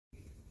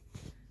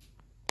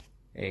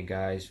Hey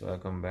guys,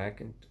 welcome back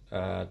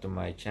to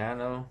my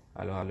channel.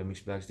 Hello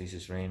Mix Vlogs. This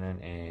is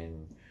Raynan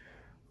and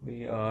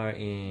we are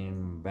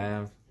in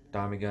Banff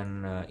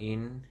Ptarmigan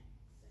Inn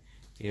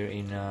here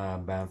in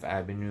Banff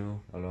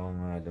Avenue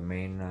along the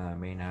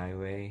main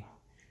highway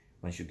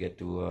once you get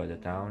to the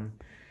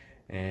town.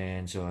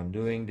 And so I'm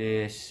doing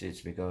this, it's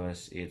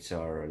because it's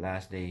our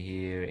last day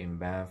here in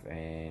Banff,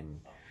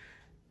 and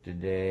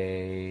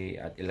today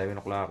at 11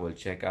 o'clock we'll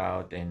check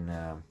out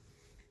and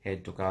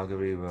head to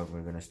Calgary, where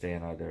we're gonna stay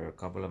another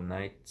couple of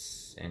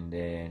nights and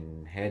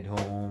then head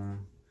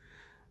home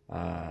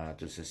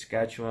to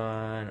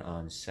Saskatchewan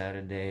on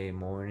Saturday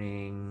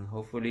morning.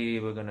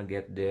 Hopefully we're gonna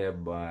get there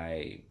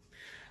by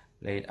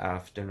late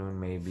afternoon,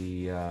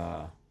 maybe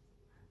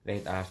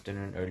late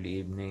afternoon,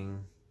 early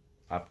evening,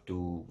 up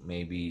to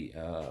maybe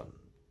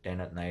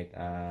 10 at night.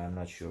 I'm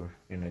not sure,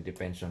 it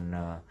depends on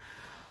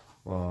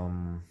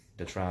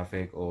the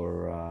traffic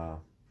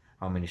or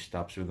how many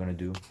stops we're gonna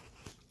do.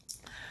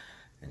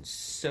 And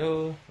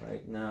so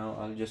right now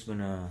I'm just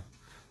gonna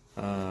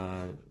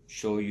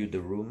show you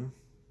the room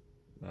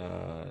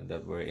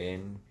that we're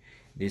in.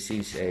 This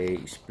is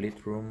a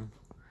split room.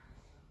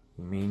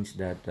 It means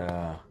that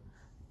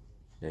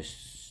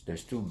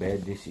there's two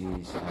beds. This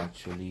is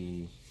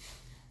actually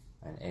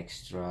an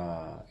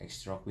extra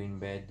queen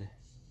bed.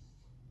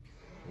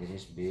 It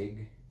is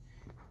big.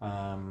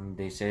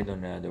 They said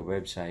on the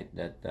website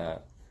that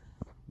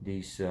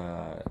this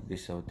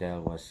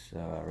hotel was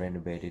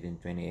renovated in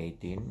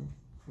 2018,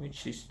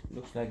 which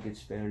looks like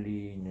it's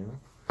fairly new.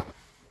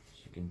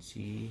 As you can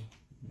see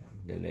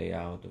the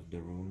layout of the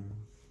room.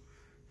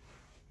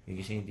 You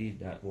can see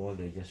that wall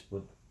they just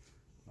put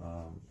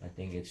I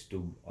think it's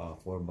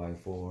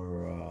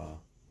 4x4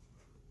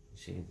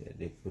 see,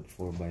 they put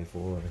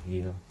 4x4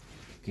 here,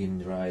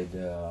 kin-dried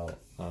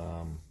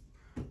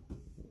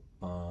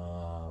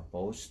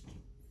post.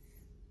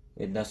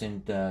 It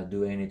doesn't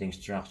do anything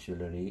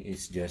structurally,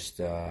 it's just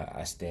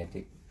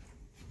aesthetic.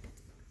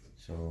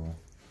 So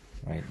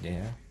right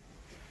there,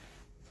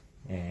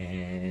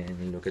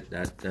 and look at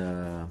that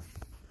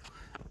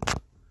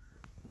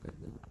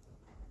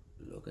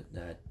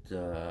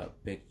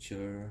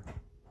picture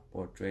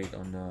portrait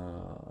on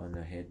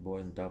the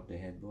headboard, on top of the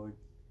headboard.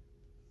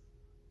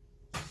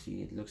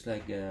 See, it looks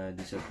like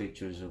these are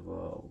pictures of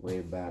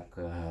way back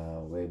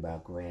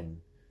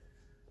when.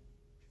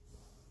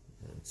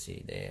 Let's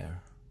see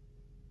there,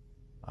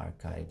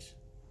 archives.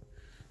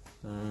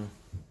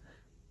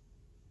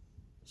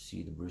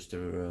 See the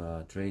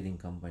Brewster Trading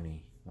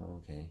Company.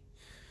 Okay,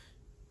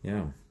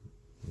 yeah.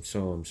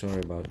 So I'm sorry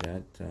about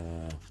that.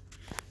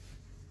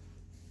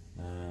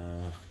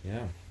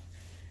 Yeah.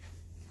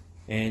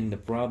 And the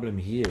problem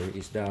here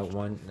is that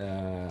one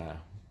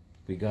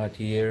we got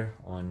here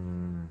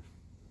on,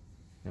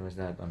 when was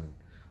that, on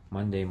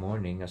Monday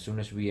morning. As soon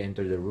as we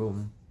entered the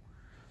room,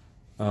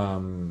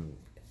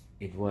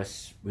 it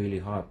was really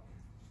hot.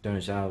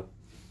 Turns out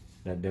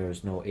that there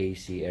was no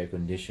AC, air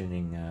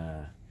conditioning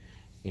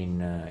in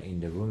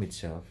the room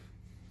itself.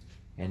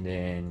 And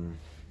then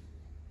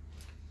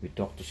we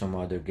talked to some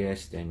other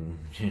guests, and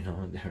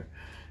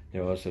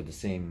they're also the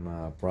same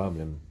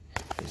problem.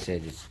 They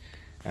said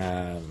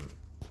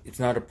it's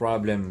not a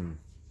problem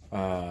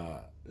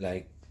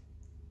like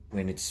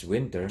when it's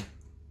winter,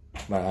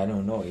 but I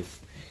don't know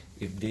if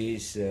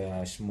these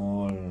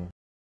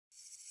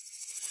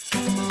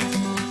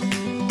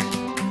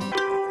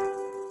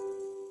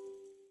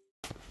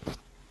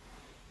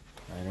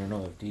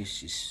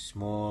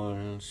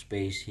small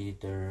space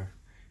heater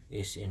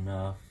is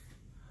enough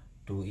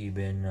to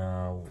even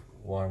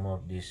warm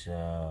up this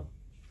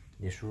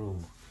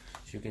room.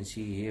 As you can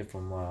see here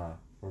from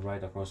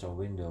right across our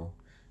window,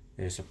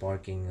 there's a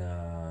parking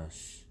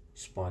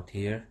spot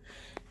here,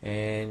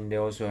 and they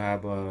also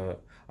have a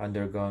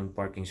underground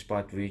parking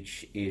spot,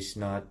 which is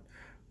not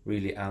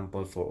really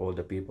ample for all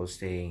the people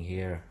staying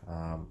here.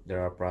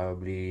 There are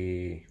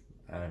probably,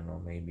 I don't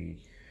know, maybe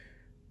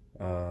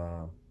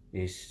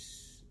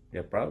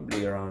they're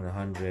probably around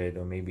 100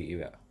 or maybe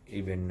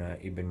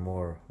even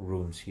more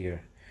rooms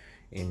here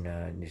in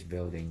this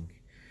building.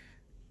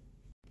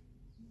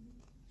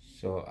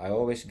 So I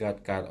always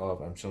got cut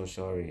off. I'm so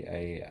sorry.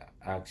 I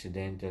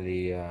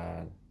accidentally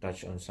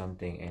touched on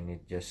something and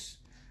it just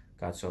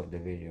cuts off the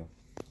video.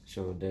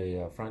 So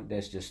the front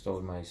desk just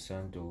told my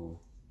son to,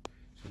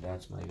 so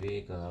that's my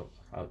vehicle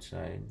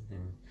outside,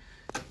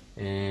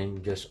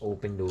 and just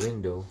open the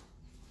window.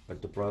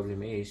 But the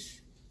problem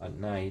is at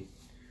night,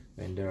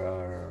 when there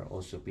are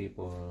also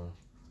people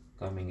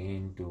coming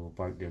in to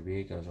park their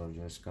vehicles or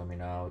just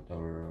coming out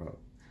or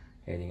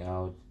heading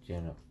out,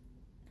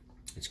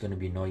 it's gonna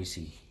be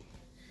noisy.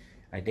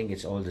 I think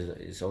it's all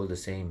the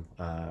same.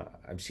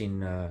 I've seen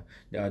the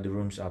other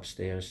rooms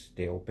upstairs.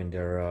 They open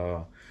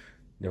their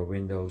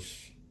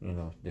windows,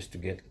 just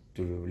to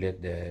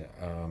let the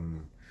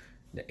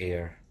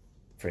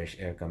fresh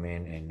air come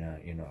in, and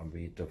a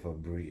bit of a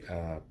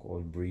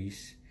cold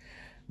breeze.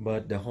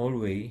 But the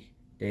hallway,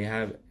 they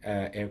have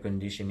air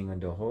conditioning on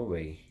the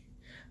hallway.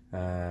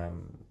 There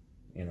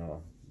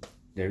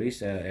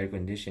is air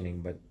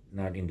conditioning, but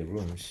not in the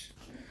rooms.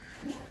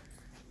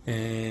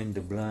 And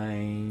the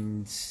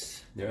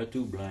blinds, there are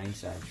two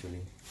blinds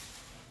actually,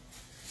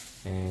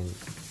 and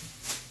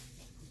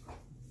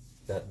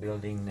that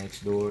building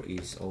next door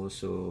is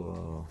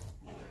also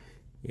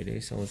it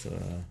is also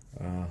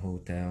a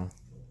hotel.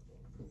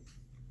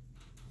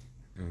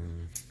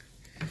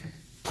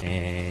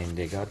 And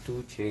they got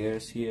two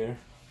chairs here,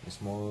 a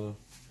small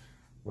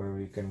where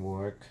we can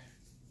work,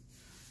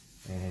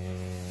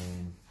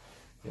 and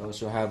they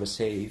also have a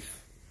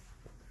safe,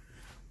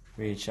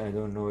 which I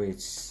don't know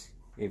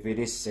if it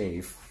is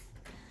safe.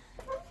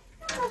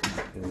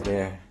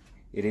 There,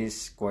 it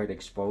is quite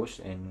exposed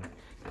and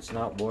it's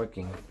not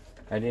working.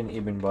 I didn't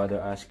even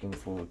bother asking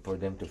for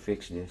them to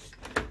fix this,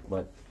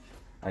 but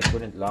I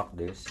couldn't lock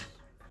this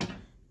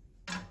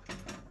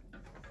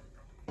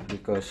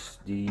because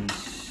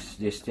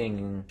this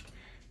thing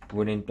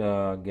wouldn't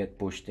get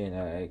pushed in.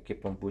 I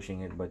keep on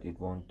pushing it, but it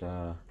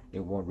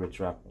won't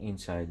retract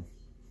inside.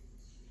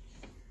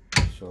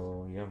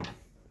 So yeah,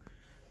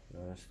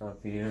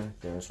 stuff here.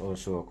 There's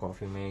also a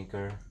coffee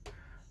maker,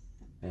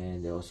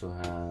 and they also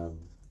have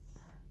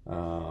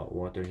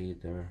water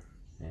heater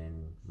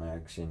and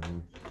mugs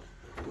and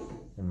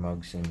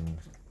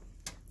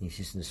this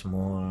is the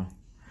small.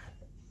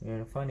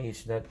 And funny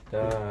is that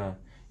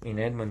in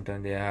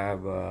Edmonton they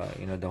have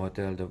you know, the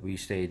hotel that we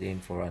stayed in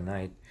for a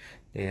night,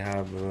 they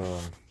have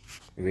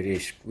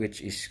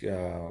which is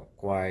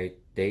quite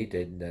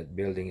dated. That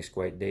building is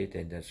quite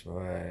dated. That's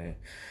why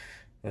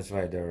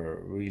they're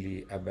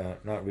really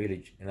about not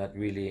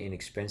really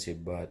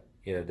inexpensive, but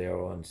yeah, they're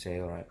on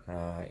sale right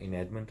in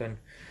Edmonton.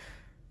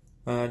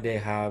 They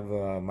have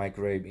a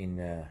microwave in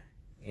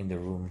the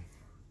room.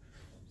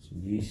 So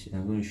this,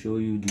 I'm going to show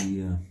you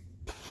the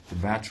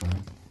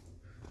bathroom.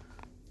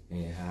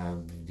 They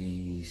have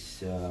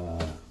these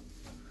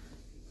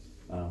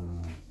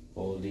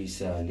all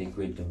these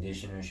liquid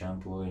conditioner,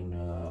 shampoo, and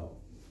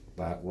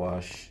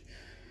backwash,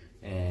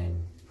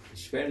 and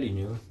it's fairly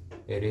new.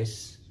 It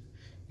is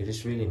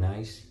really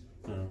nice.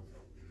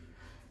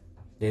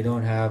 They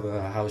don't have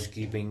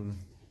housekeeping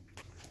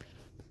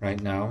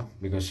right now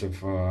because of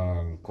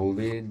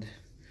COVID.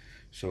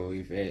 So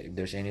if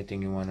there's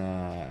anything you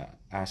wanna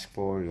ask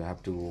for, you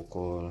have to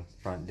call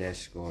front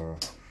desk or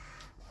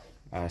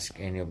ask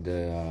any of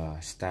the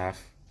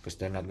staff, because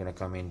they're not gonna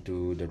come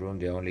into the room.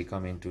 They only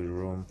come into the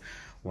room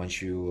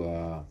once you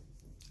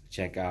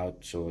check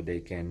out, so they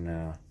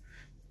can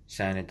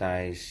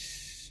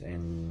sanitize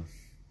and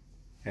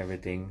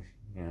everything,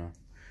 you know.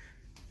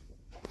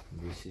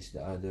 This is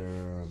the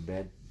other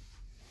bed,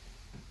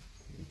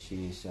 which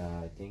is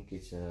I think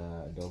it's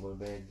a double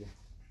bed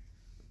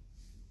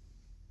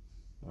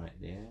right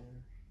there.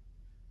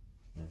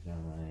 There's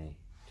my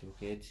two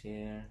kids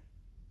here,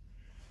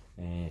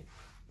 and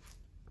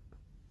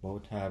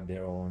both have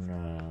their own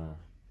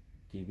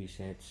TV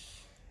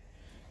sets.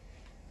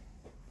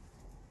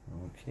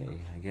 Okay,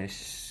 I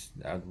guess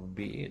that would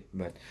be it,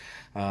 but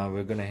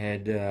we're gonna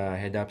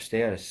head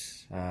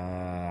upstairs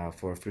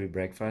for free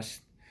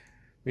breakfast,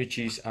 which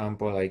is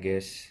ample, I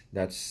guess.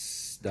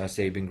 That's the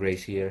saving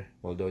grace here.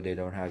 Although they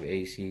don't have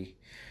AC,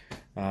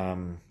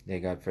 they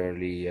got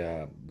fairly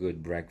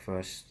good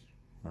breakfast,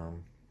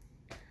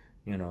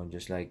 you know,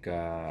 just like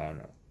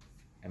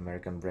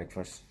American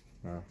breakfast,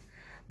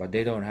 but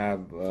they don't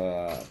have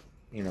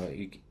you know,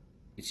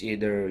 it's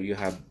either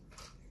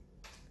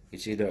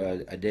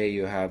a day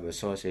you have a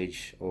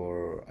sausage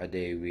or a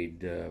day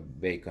with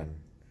bacon.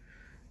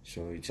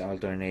 So it's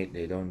alternate.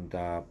 They don't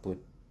put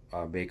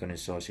bacon and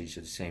sausage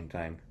at the same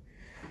time,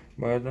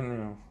 but you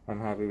know, I'm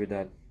happy with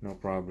that, no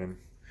problem.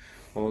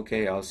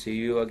 Okay, I'll see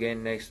you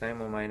again next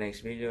time on my next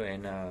video,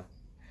 and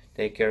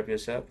take care of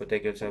yourself,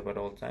 protect yourself at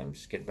all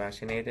times, get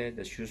vaccinated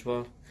as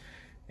usual,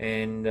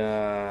 and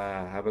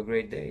have a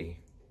great day.